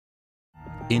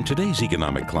In today's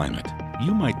economic climate,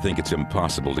 you might think it's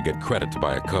impossible to get credit to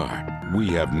buy a car. We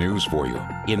have news for you.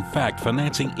 In fact,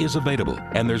 financing is available,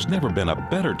 and there's never been a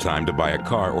better time to buy a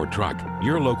car or truck.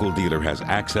 Your local dealer has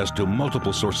access to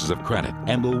multiple sources of credit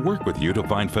and will work with you to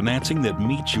find financing that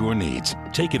meets your needs.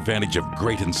 Take advantage of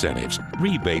great incentives,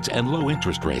 rebates, and low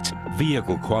interest rates.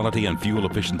 Vehicle quality and fuel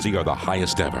efficiency are the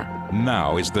highest ever.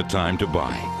 Now is the time to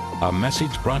buy. A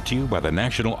message brought to you by the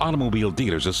National Automobile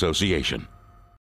Dealers Association.